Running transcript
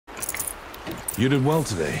You did well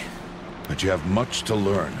today, but you have much to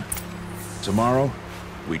learn. Tomorrow,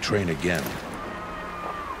 we train again.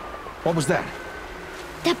 What was that?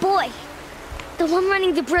 That boy! The one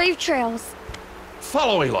running the Brave Trails.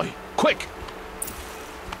 Follow Aloy, quick!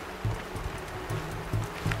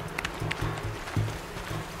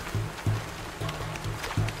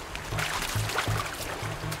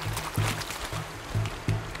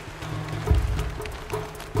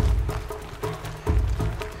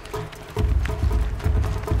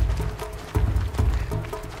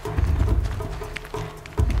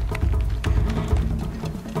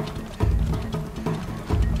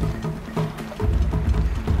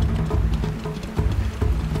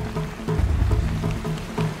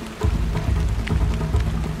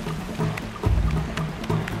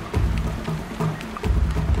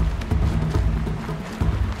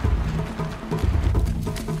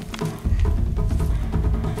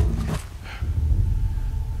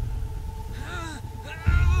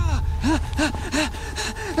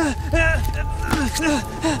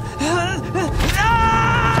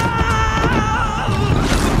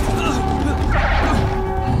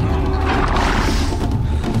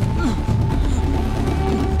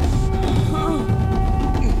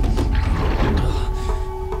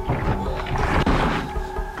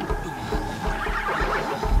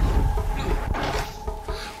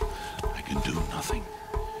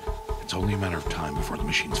 It's only a matter of time before the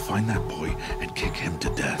machines find that boy and kick him to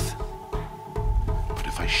death. But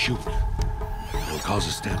if I shoot, it'll cause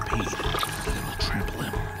a stampede, and it will trample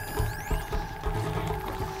him.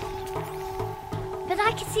 But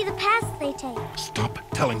I can see the paths they take. Stop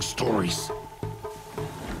telling stories.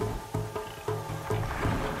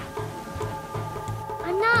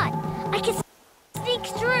 I'm not. I can sneak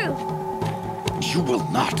through. You will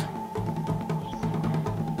not.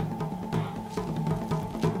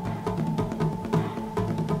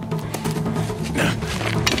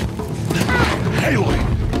 Aloy!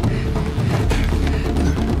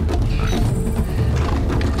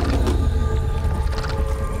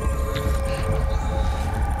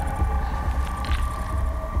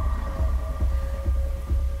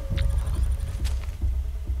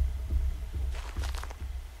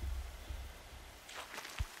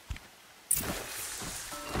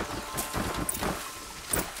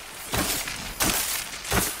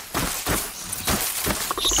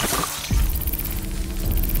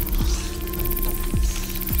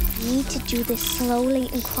 To do this slowly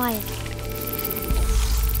and quietly.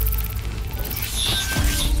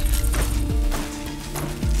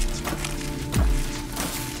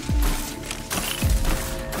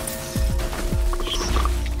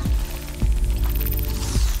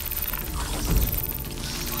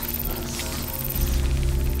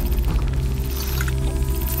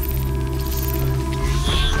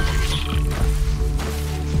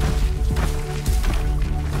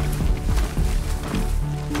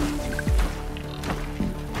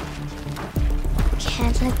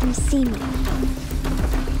 Can't let them see me.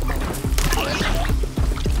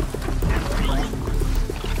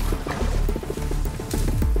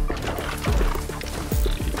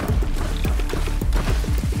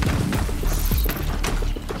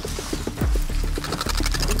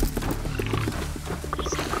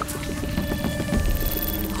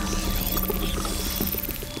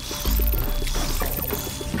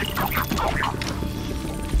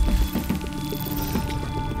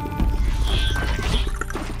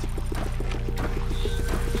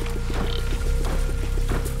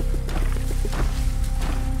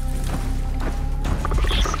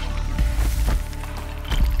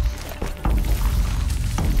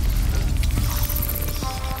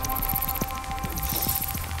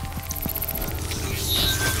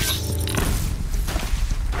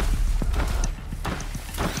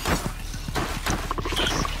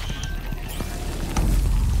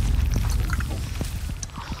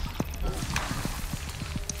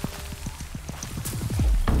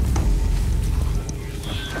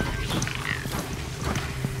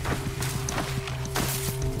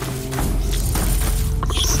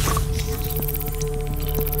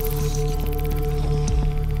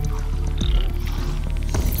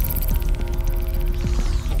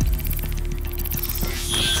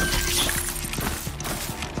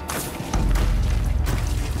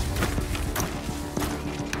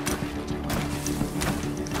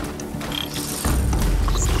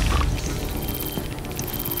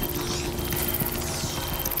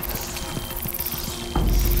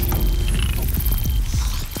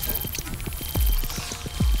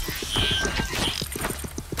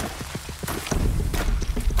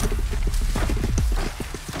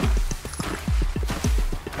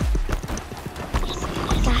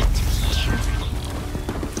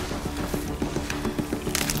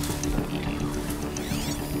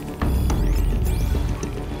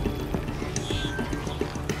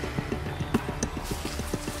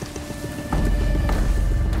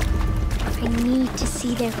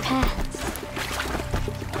 their paths.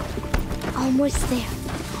 Almost there.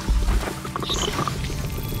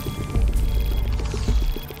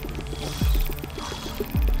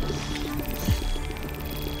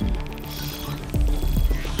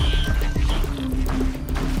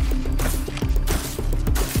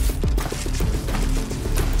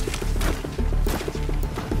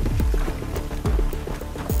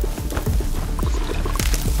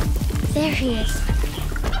 There he is.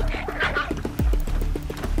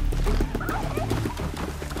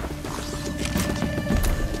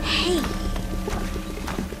 Hey.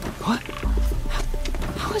 What?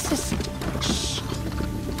 How is this? Shh.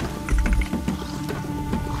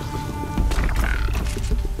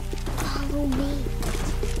 Follow me.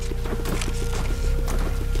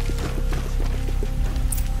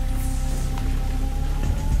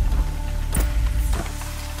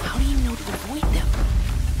 How do you know to avoid them?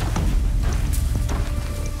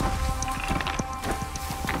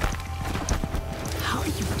 How are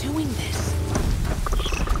you doing this?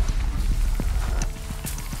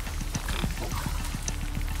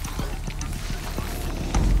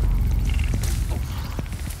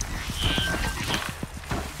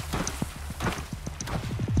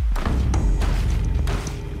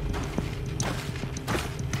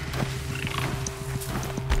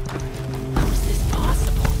 How is this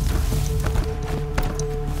possible?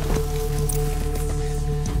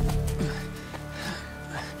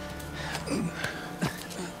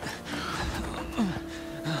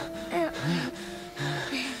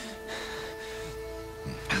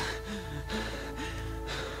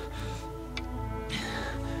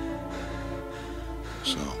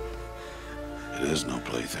 So, it is no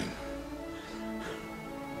plaything.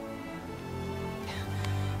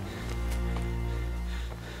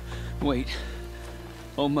 Wait.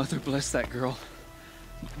 Oh, Mother, bless that girl.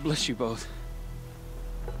 Bless you both.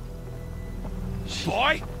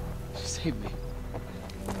 Boy! She saved me.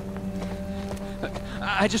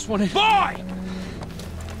 I just wanted... Boy!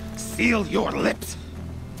 Seal your lips!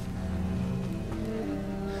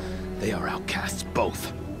 They are outcasts,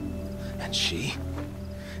 both. And she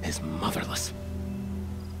is motherless.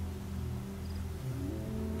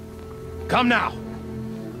 Come now!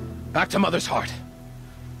 Back to Mother's heart.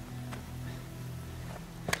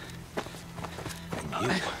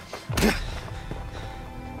 And you...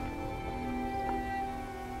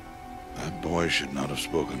 That boy should not have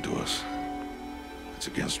spoken to us. It's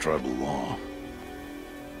against tribal law.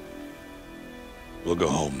 We'll go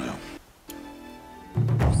home now.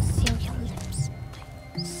 Seal your lips.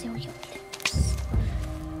 Seal your lips.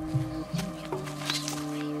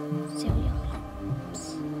 Seal your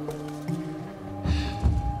lips.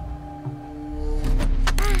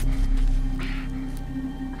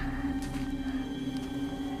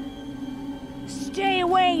 Stay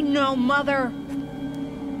away, no mother!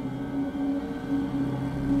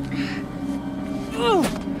 Ooh.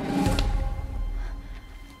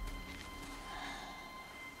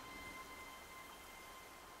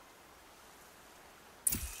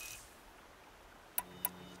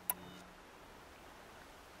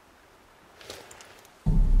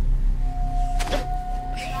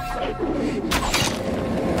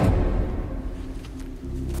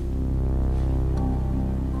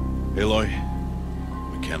 Aloy,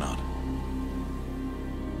 we cannot.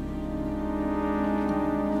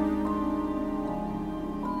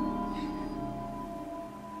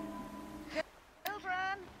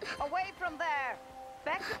 Children, away from there.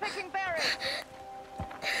 Back to picking berries.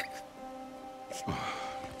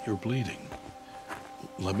 You're bleeding.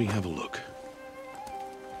 Let me have a look.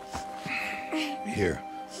 Here,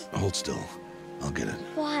 hold still. I'll get it.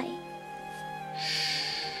 Why?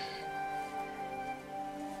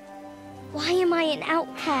 Why am I an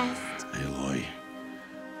outcast? Aloy,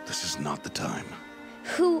 this is not the time.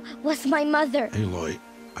 Who was my mother? Aloy,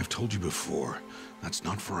 I've told you before, that's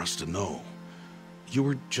not for us to know. You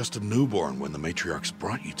were just a newborn when the matriarchs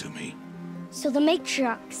brought you to me. So the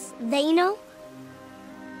matriarchs, they know?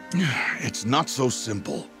 It's not so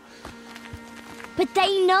simple. But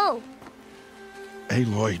they know.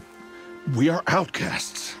 Aloy, we are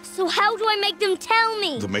outcasts. So how do I make them tell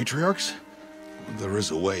me? The matriarchs? There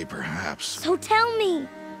is a way, perhaps. So tell me.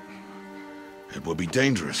 It would be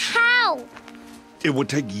dangerous. How? It would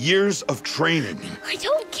take years of training. I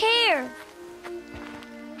don't care.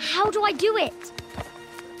 How do I do it?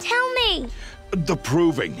 Tell me. The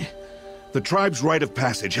proving. The tribe's rite of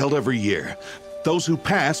passage held every year. Those who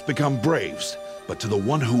pass become braves. But to the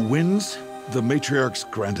one who wins, the matriarchs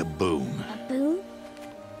grant a boon. A boon?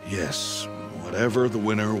 Yes, whatever the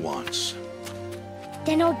winner wants.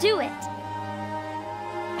 Then I'll do it.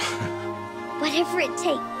 Whatever it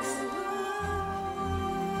takes.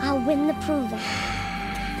 win the proving.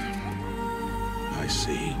 I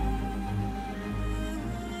see.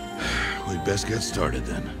 We'd best get started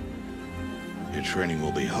then. Your training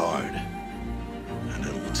will be hard, and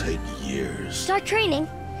it will take years. Start training?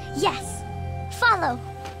 Yes. Follow.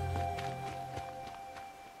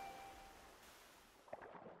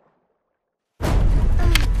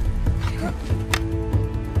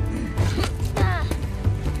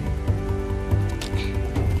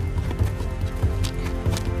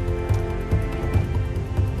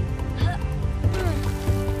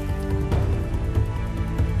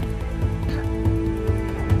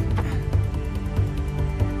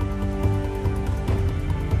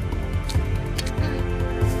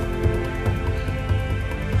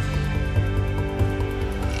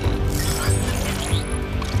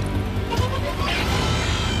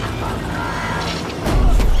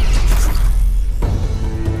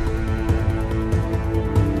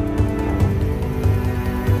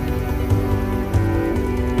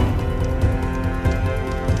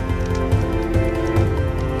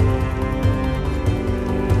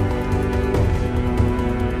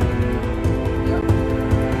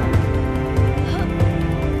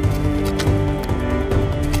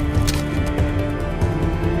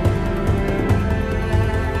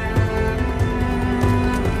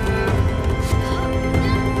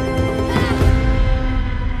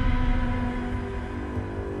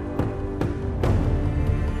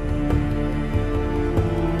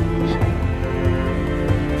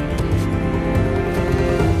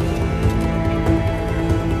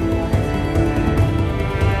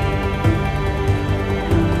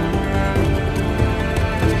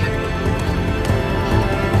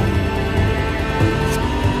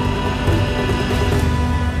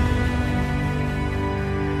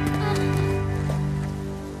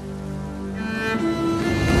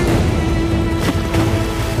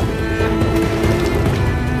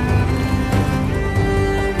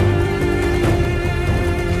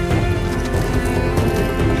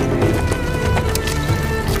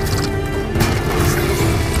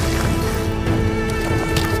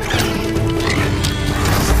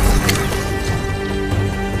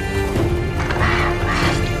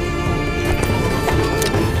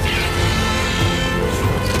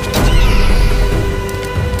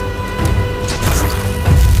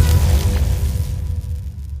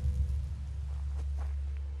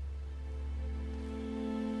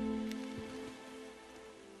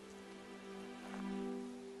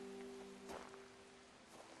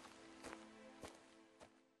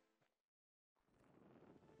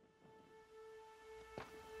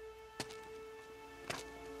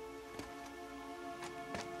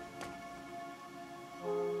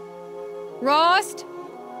 Rost?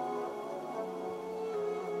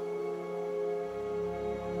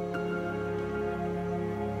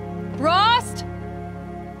 Rost?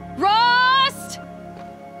 Rost?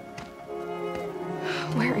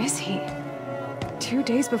 Where is he? 2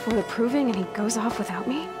 days before the proving and he goes off without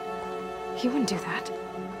me? He wouldn't do that.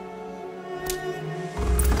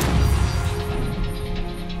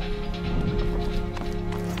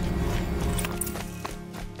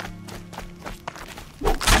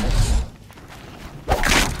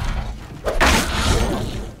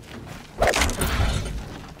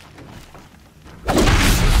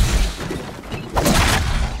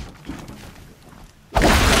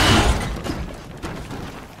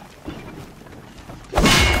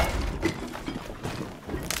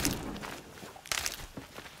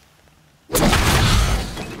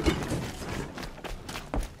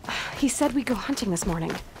 He said we'd go hunting this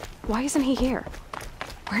morning. Why isn't he here?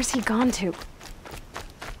 Where's he gone to?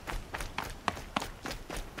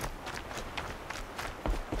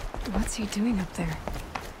 What's he doing up there?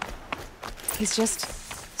 He's just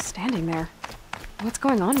standing there. What's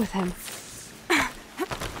going on with him?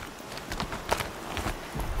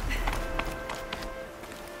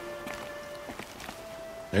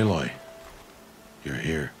 Aloy, you're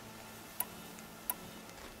here.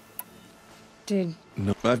 Did...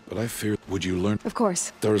 No, but I fear. Would you learn? Of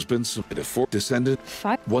course. There has been some before descended.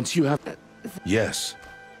 Once you have. Yes.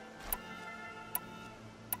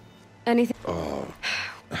 Anything?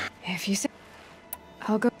 If you say...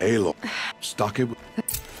 I'll go... Aloy, stock it.